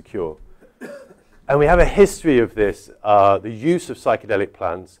 It's more secure. And we have a history of this, the use of psychedelic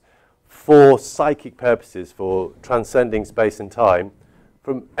plants for psychic purposes, for transcending space and time,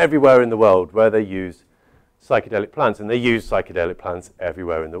 from everywhere in the world where they use psychedelic plants. And they use psychedelic plants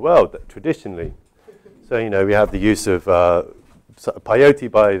everywhere in the world, traditionally. So, you know, we have the use of peyote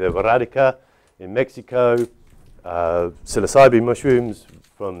by the Radica in Mexico, psilocybin mushrooms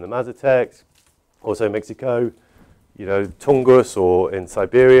from the Mazatecs, also Mexico, you know, Tungus, or in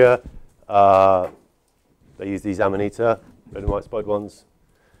Siberia. They use these Amanita, red and white spotted ones.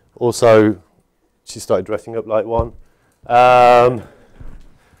 Also, she started dressing up like one.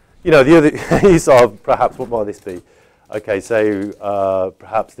 You know, the other use of, perhaps, what might this be? Okay, so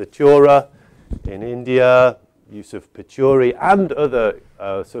perhaps the Chura in India, use of patchouli and other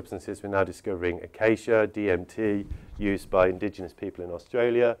substances. We're now discovering acacia, DMT, used by indigenous people in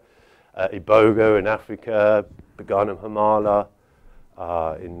Australia, iboga in Africa, Baganum hamala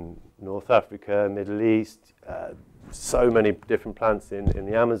in North Africa, Middle East, so many different plants in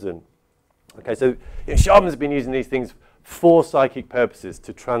the Amazon. Okay, so you know, shamans have been using these things for psychic purposes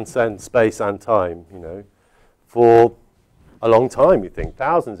to transcend space and time, you know, for a long time, you think,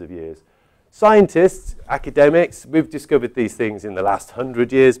 thousands of years. Scientists, academics, we've discovered these things in the last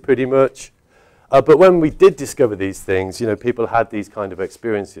 100 years pretty much. But when we did discover these things, you know, people had these kind of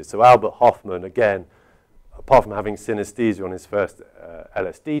experiences. So Albert Hofmann, again, apart from having synesthesia on his first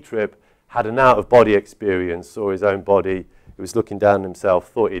LSD trip, had an out-of-body experience, saw his own body, he was looking down himself,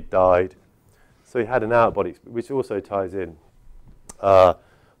 thought he'd died. So he had an out-of-body, which also ties in.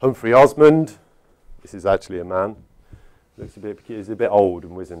 Humphrey Osmond, this is actually a man, looks a bit, he's a bit old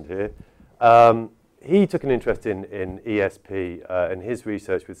and wizened here. He took an interest in ESP in his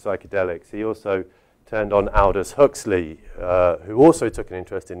research with psychedelics. He also turned on Aldous Huxley, who also took an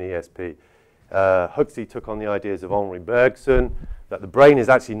interest in ESP. Huxley took on the ideas of Henri Bergson, that the brain is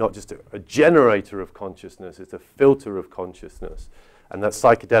actually not just a generator of consciousness, it's a filter of consciousness, and that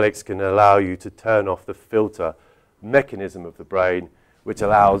psychedelics can allow you to turn off the filter mechanism of the brain, which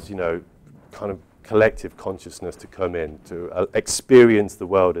allows, you know, kind of collective consciousness to come in, to experience the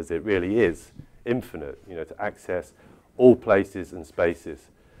world as it really is, infinite, you know, to access all places and spaces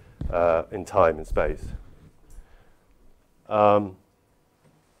in time and space.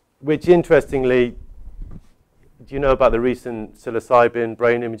 Which, interestingly, do you know about the recent psilocybin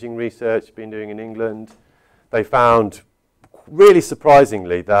brain imaging research been doing in England? They found, really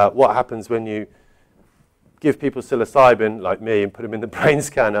surprisingly, that what happens when you give people psilocybin, like me, and put them in the brain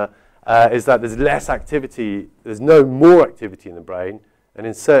scanner, is that there's less activity, there's no more activity in the brain, and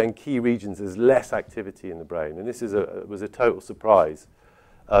in certain key regions there's less activity in the brain. And this is was a total surprise.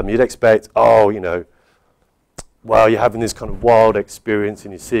 You'd expect, oh, you know, well, you're having this kind of wild experience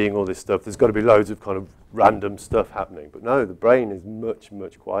and you're seeing all this stuff, there's got to be loads of kind of random stuff happening. But no, the brain is much,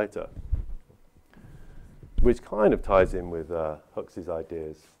 much quieter, which kind of ties in with Huxley's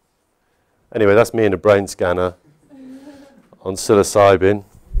ideas. Anyway, that's me in a brain scanner on psilocybin.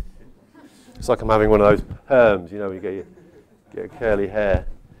 It's like I'm having one of those perms, you know, when you get curly hair.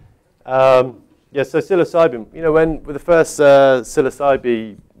 Yeah, so psilocybin, you know, when the first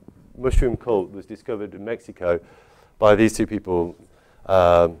psilocybin mushroom cult was discovered in Mexico by these two people,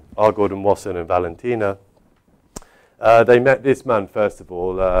 R. Gordon Wasson and Valentina, they met this man, first of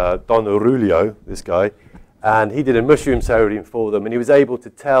all, Don Aurelio, this guy, and he did a mushroom ceremony for them, and he was able to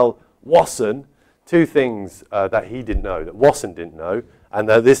tell Wasson two things that he didn't know, that Wasson didn't know, and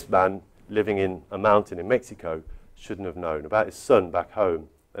that this man living in a mountain in Mexico shouldn't have known about his son back home.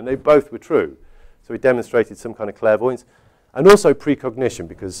 And they both were true. So he demonstrated some kind of clairvoyance and also precognition,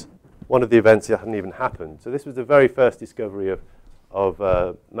 because one of the events hadn't even happened. So this was the very first discovery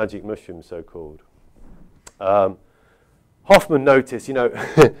of magic mushrooms, so-called. Hoffman noticed, you know,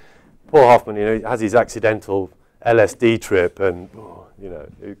 poor Hoffman, you know, he has his accidental LSD trip, and you know,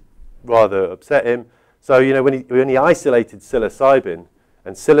 it rather upset him. So, you know, when he isolated psilocybin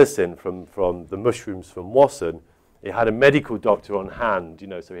and psilocin from the mushrooms from Wasson, he had a medical doctor on hand, you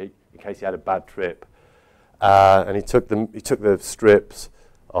know, so in case he had a bad trip, and he took the strips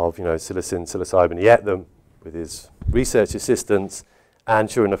of, you know, psilocybin, he ate them with his research assistants, and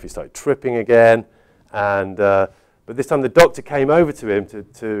sure enough, he started tripping again. And but this time the doctor came over to him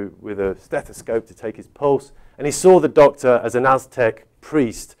with a stethoscope to take his pulse, and he saw the doctor as an Aztec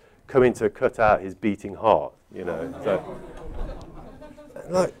priest coming to cut out his beating heart, you know. So,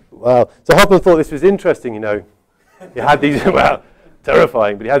 like, wow. So Hoffman thought this was interesting, you know. He had these, well,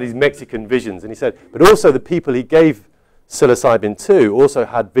 terrifying, but he had these Mexican visions, and he said, but also the people he gave psilocybin to also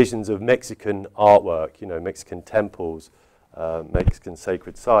had visions of Mexican artwork, you know, Mexican temples, Mexican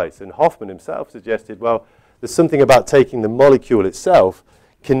sacred sites. And Hoffman himself suggested, well, there's something about taking the molecule itself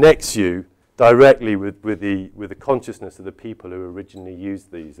connects you directly with the consciousness of the people who originally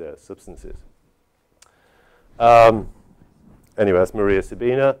used these substances. Anyway, that's Maria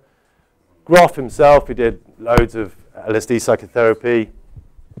Sabina. Groff himself, he did loads of LSD psychotherapy.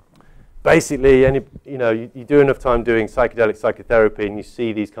 Basically, you do enough time doing psychedelic psychotherapy and you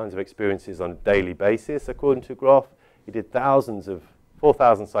see these kinds of experiences on a daily basis, according to Groff. He did 4,000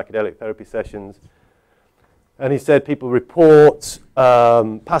 psychedelic therapy sessions. And he said people report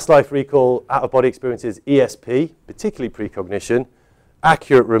past life recall, out-of-body experiences, ESP, particularly precognition,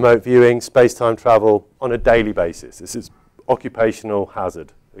 accurate remote viewing, space-time travel on a daily basis. This is occupational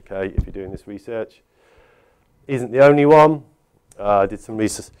hazard, okay, if you're doing this research. Isn't the only one. I did some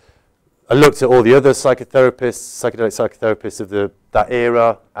research. I looked at all the other psychedelic psychotherapists of that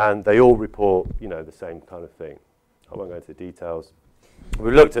era, and they all report, you know, the same kind of thing. I won't go into the details.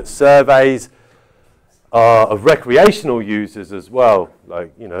 We looked at surveys of recreational users as well.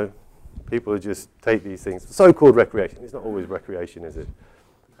 Like, you know, people who just take these things, so-called recreation. It's not always recreation, is it?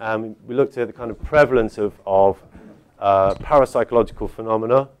 We looked at the kind of prevalence of parapsychological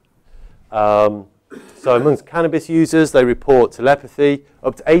phenomena. So amongst cannabis users, they report telepathy.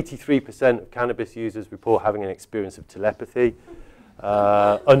 Up to 83% of cannabis users report having an experience of telepathy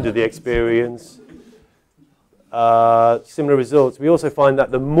under the experience. Similar results. We also find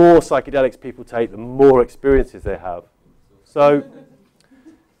that the more psychedelics people take, the more experiences they have. So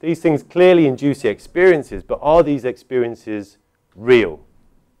these things clearly induce the experiences, but are these experiences real?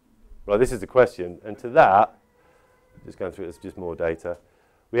 Well, this is the question. And to that, just going through this, just more data,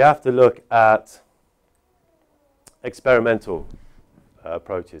 we have to look at experimental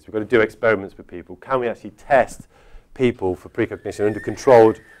approaches. We've got to do experiments with people. Can we actually test people for precognition under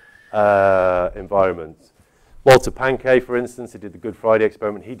controlled environments? Walter Pankey, for instance, who did the Good Friday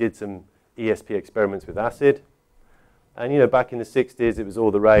experiment, he did some ESP experiments with acid. And, you know, back in the 60s, it was all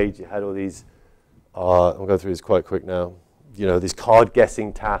the rage. You had all these, I'll go through this quite quick now, you know, these card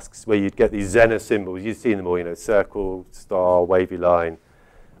guessing tasks where you'd get these Zener symbols. You've seen them all, you know, circle, star, wavy line.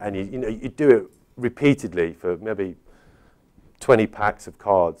 And, you'd do it repeatedly for maybe 20 packs of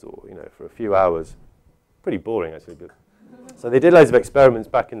cards or, you know, for a few hours. Pretty boring, actually. But so they did loads of experiments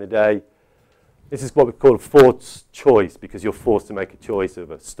back in the day. This is what we call a forced choice, because you're forced to make a choice of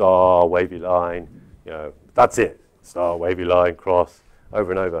a star, wavy line, you know, that's it. Star, wavy line, cross,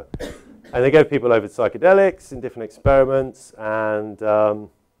 over and over. And they gave people over psychedelics in different experiments, and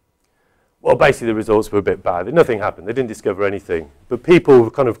well, basically the results were a bit bad. Nothing happened. They didn't discover anything. But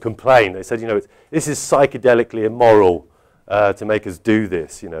people kind of complained. They said, you know, this is psychedelically immoral to make us do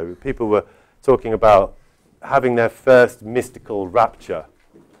this. You know, people were talking about having their first mystical rapture.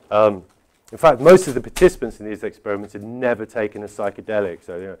 In fact, most of the participants in these experiments had never taken a psychedelic.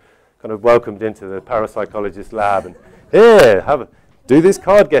 So, you know, kind of welcomed into the parapsychologist lab and, here, do this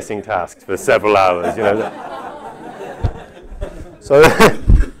card guessing task for several hours, you know. So,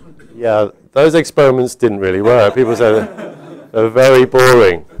 yeah, those experiments didn't really work. People said they're very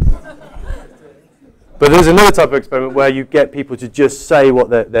boring. But there's another type of experiment where you get people to just say what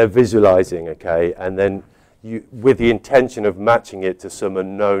they're visualizing, okay, and then with the intention of matching it to some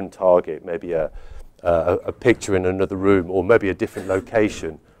unknown target, maybe a picture in another room, or maybe a different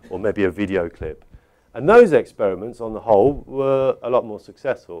location, or maybe a video clip. And those experiments, on the whole, were a lot more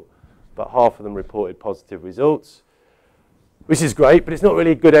successful. But half of them reported positive results, which is great, but it's not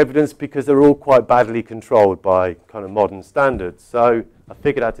really good evidence because they're all quite badly controlled by kind of modern standards. So I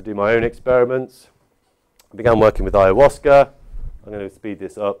figured out to do my own experiments. I began working with ayahuasca. I'm going to speed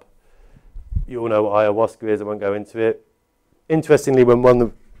this up. You all know what ayahuasca is. I won't go into it. Interestingly, when one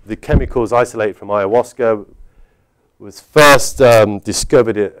of the chemicals isolated from ayahuasca was first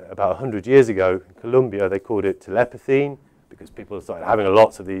discovered about 100 years ago in Colombia, they called it telepathine because people started having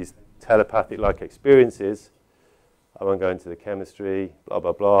lots of these telepathic-like experiences. I won't go into the chemistry, blah,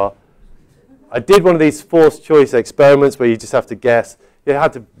 blah, blah. I did one of these forced choice experiments where you just have to guess. You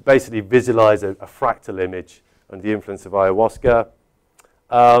had to basically visualize a fractal image under the influence of ayahuasca.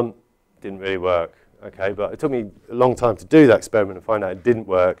 Didn't really work, okay, but it took me a long time to do that experiment and find out it didn't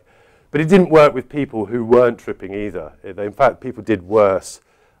work. But it didn't work with people who weren't tripping either. In fact, people did worse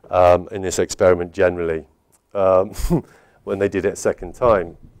in this experiment generally when they did it a second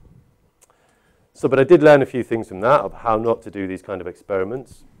time. So, but I did learn a few things from that of how not to do these kind of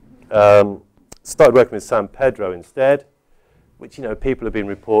experiments. Started working with San Pedro instead, which, you know, people have been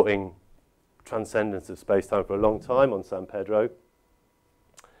reporting transcendence of space-time for a long time on San Pedro.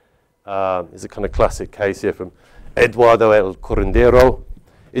 There's a kind of classic case here from Eduardo El Correndero.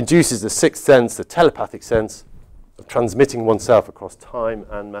 Induces the sixth sense, the telepathic sense of transmitting oneself across time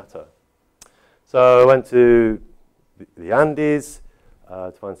and matter. So I went to the Andes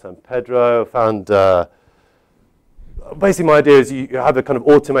to find San Pedro. Found basically my idea is you have a kind of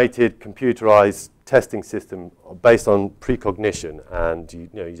automated, computerized testing system based on precognition, and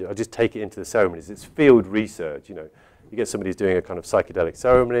I just take it into the ceremonies. It's field research. You get somebody who's doing a kind of psychedelic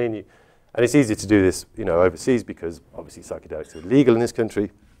ceremony, and it's easy to do this, overseas because obviously psychedelics are illegal in this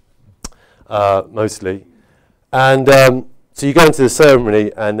country, mostly. And so you go into the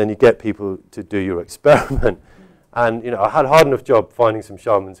ceremony, and then you get people to do your experiment. And I had a hard enough job finding some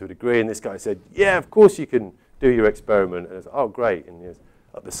shamans who would agree. And this guy said, "Yeah, of course you can do your experiment." And I was like, "Oh, great!" And he was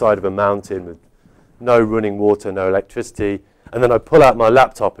up the side of a mountain with no running water, no electricity. And then I pull out my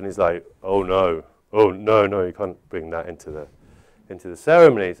laptop, and he's like, "Oh no, you can't bring that into the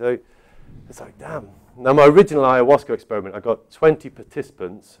ceremony." So it's like, damn. Now my original ayahuasca experiment, I got 20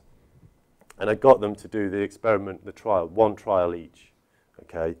 participants, and I got them to do the experiment, the trial, one trial each.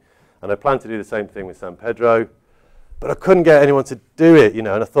 Okay, and I planned to do the same thing with San Pedro. But I couldn't get anyone to do it, and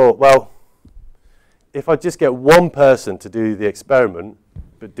I thought, well, if I just get one person to do the experiment,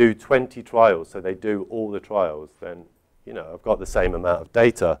 but do 20 trials, so they do all the trials, then, I've got the same amount of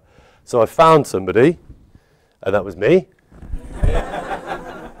data. So I found somebody, and that was me.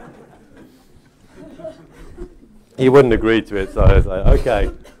 He wouldn't agree to it, so I was like, okay,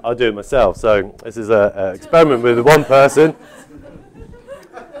 I'll do it myself. So this is an experiment with one person.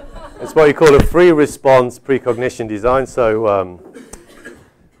 It's what you call a free response precognition design. So,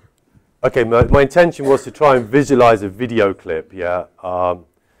 okay, my intention was to try and visualize a video clip, yeah.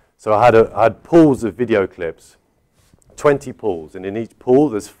 So I had pools of video clips, 20 pools, and in each pool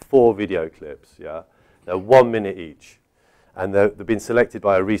there's 4 video clips, yeah. They're 1 minute each, and they've been selected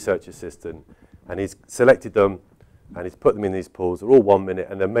by a research assistant, and he's selected them, and he's put them in these pools. They're all 1 minute,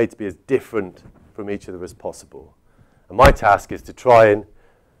 and they're made to be as different from each other as possible. And my task is to try and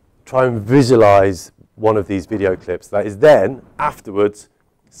visualize one of these video clips that is then, afterwards,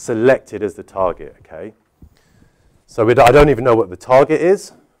 selected as the target, okay? So I don't even know what the target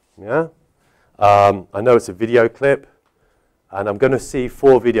is, yeah? I know it's a video clip, and I'm going to see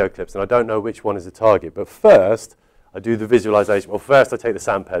 4 video clips, and I don't know which one is the target. But first, I do the visualization. Well, first I take the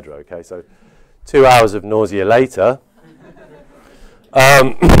San Pedro, okay? So 2 hours of nausea later,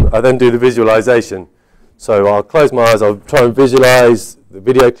 I then do the visualization. So I'll close my eyes, I'll try and visualize the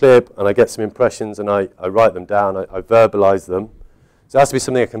video clip, and I get some impressions, and I write them down, I verbalize them. So it has to be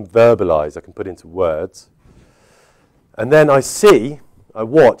something I can verbalize, I can put into words. And then I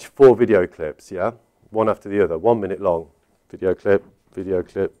watch 4 video clips, yeah? One after the other, 1 minute long. Video clip, video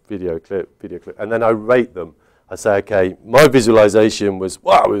clip, video clip, video clip. And then I rate them. I say, okay, my visualization was,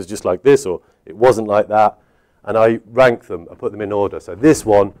 wow, it was just like this, or it wasn't like that. And I rank them, I put them in order. So this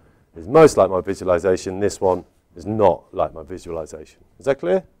one is most like my visualization, this one is not like my visualization. Is that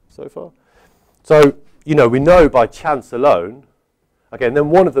clear so far? So, we know by chance alone, okay, and then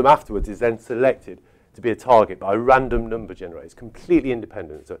one of them afterwards is then selected to be a target by a random number generator. It's completely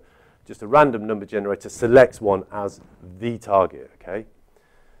independent. So just a random number generator selects one as the target, okay?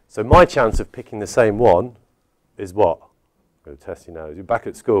 So my chance of picking the same one is what? I'm going to test you now. You're back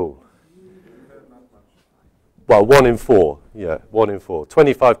at school. Well, 1 in 4, yeah, 1 in 4.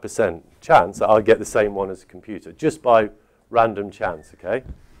 25% chance that I'll get the same one as a computer, just by random chance, okay?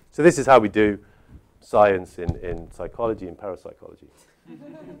 So this is how we do science in psychology and parapsychology.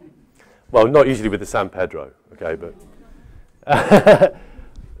 Well, not usually with the San Pedro, okay, but I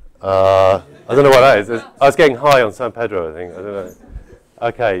don't know what that is. I was getting high on San Pedro, I think. I don't know.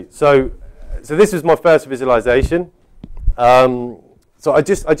 Okay, so this was my first visualization. So I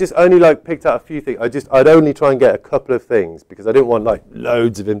just only picked out a few things. I'd only try and get a couple of things because I didn't want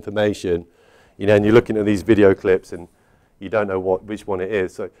loads of information, and you're looking at these video clips and you don't know which one it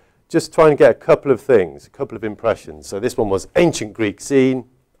is. So just try and get a couple of things, a couple of impressions. So this one was ancient Greek scene.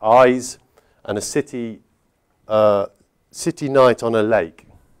 eyes, and a city night on a lake.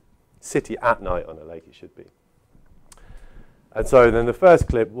 City at night on a lake, it should be. And so then the first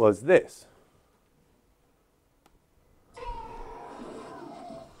clip was this.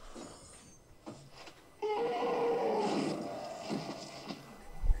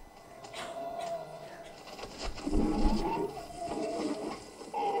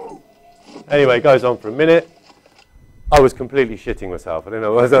 Anyway, it goes on for a minute. I was completely shitting myself. I don't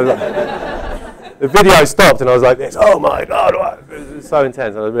know. The video stopped and I was like this, oh my God, what? It was so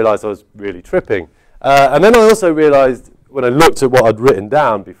intense. And I realized I was really tripping. And then I also realized when I looked at what I'd written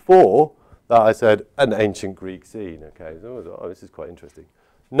down before that I said, an ancient Greek scene. Okay, so I was like, oh, this is quite interesting.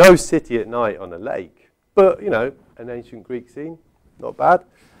 No city at night on a lake, but, you know, an ancient Greek scene, not bad.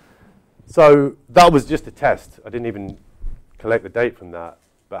 So that was just a test. I didn't even collect the date from that.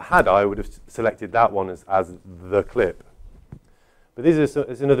 But had I would have selected that one as the clip. But this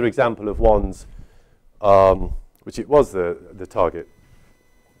is another example of ones which it was the target.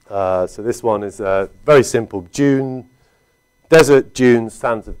 So this one is very simple. Dune, desert, dunes,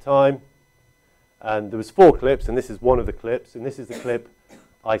 sands of time. And there was 4 clips, and this is one of the clips. And this is the clip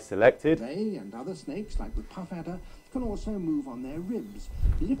I selected. They and other snakes, like the puff adder, can also move on their ribs,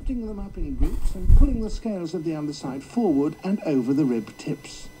 lifting them up in groups and pulling the scales of the underside forward and over the rib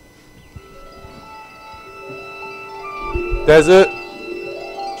tips. Desert,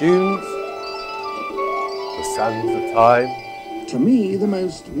 dunes, the sands of time. To me, the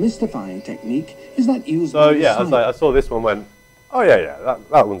most mystifying technique is that used So yeah, I saw this one and went, oh yeah,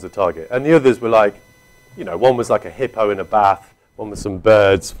 that one's a target. And the others were like, you know, one was like a hippo in a bath, one was some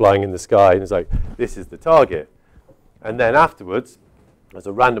birds flying in the sky, and it's like, this is the target. And then afterwards, there's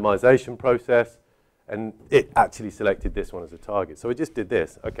a randomization process, and it actually selected this one as a target. So it just did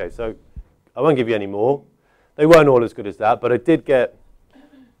this. Okay, so I won't give you any more. They weren't all as good as that, but I did get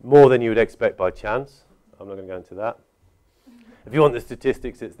more than you would expect by chance. I'm not going to go into that. If you want the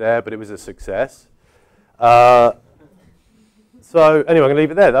statistics, it's there, but it was a success. So anyway, I'm going to leave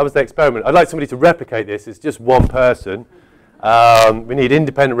it there. That was the experiment. I'd like somebody to replicate this. It's just one person. We need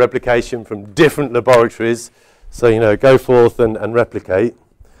independent replication from different laboratories. So, you know, go forth and replicate.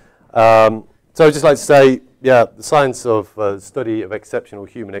 So I'd just like to say, yeah, the science of study of exceptional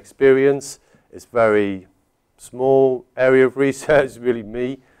human experience is very small area of research, really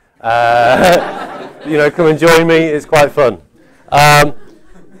me. You know, come and join me. It's quite fun.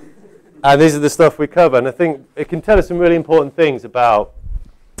 And these are the stuff we cover. And I think it can tell us some really important things about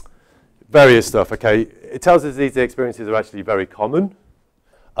various stuff. Okay, it tells us these experiences are actually very common.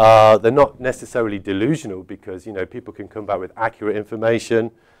 They're not necessarily delusional because, you know, people can come back with accurate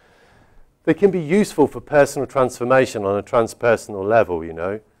information. They can be useful for personal transformation on a transpersonal level, you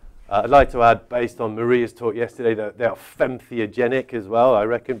know. I'd like to add, based on Maria's talk yesterday, that they are femtheogenic as well, I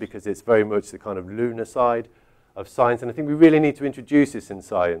reckon, because it's very much the kind of lunar side of science. And I think we really need to introduce this in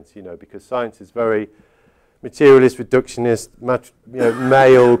science, you know, because science is very materialist, reductionist,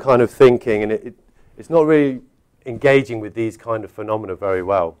 male kind of thinking, and it's not really engaging with these kind of phenomena very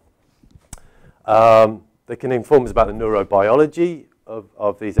well. They can inform us about the neurobiology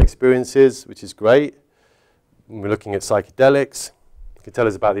of these experiences, which is great. We're looking at psychedelics. It can tell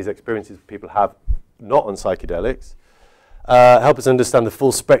us about these experiences people have not on psychedelics. Help us understand the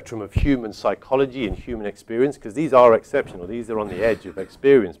full spectrum of human psychology and human experience, because these are exceptional. These are on the edge of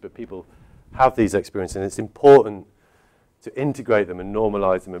experience, but people have these experiences, and it's important to integrate them and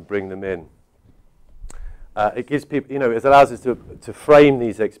normalize them and bring them in. It gives people, you know, it allows us to frame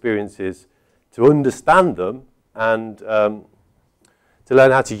these experiences, to understand them, and to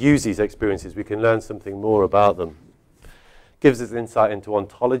learn how to use these experiences. We can learn something more about them. Gives us insight into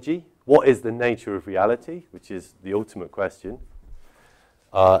ontology. What is the nature of reality, which is the ultimate question.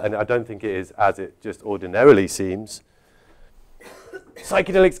 And I don't think it is as it just ordinarily seems.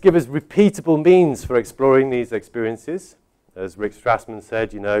 Psychedelics give us repeatable means for exploring these experiences. As Rick Strassman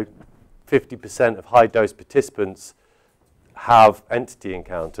said, you know, 50% of high-dose participants have entity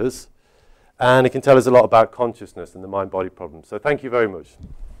encounters. And it can tell us a lot about consciousness and the mind-body problem. So thank you very much.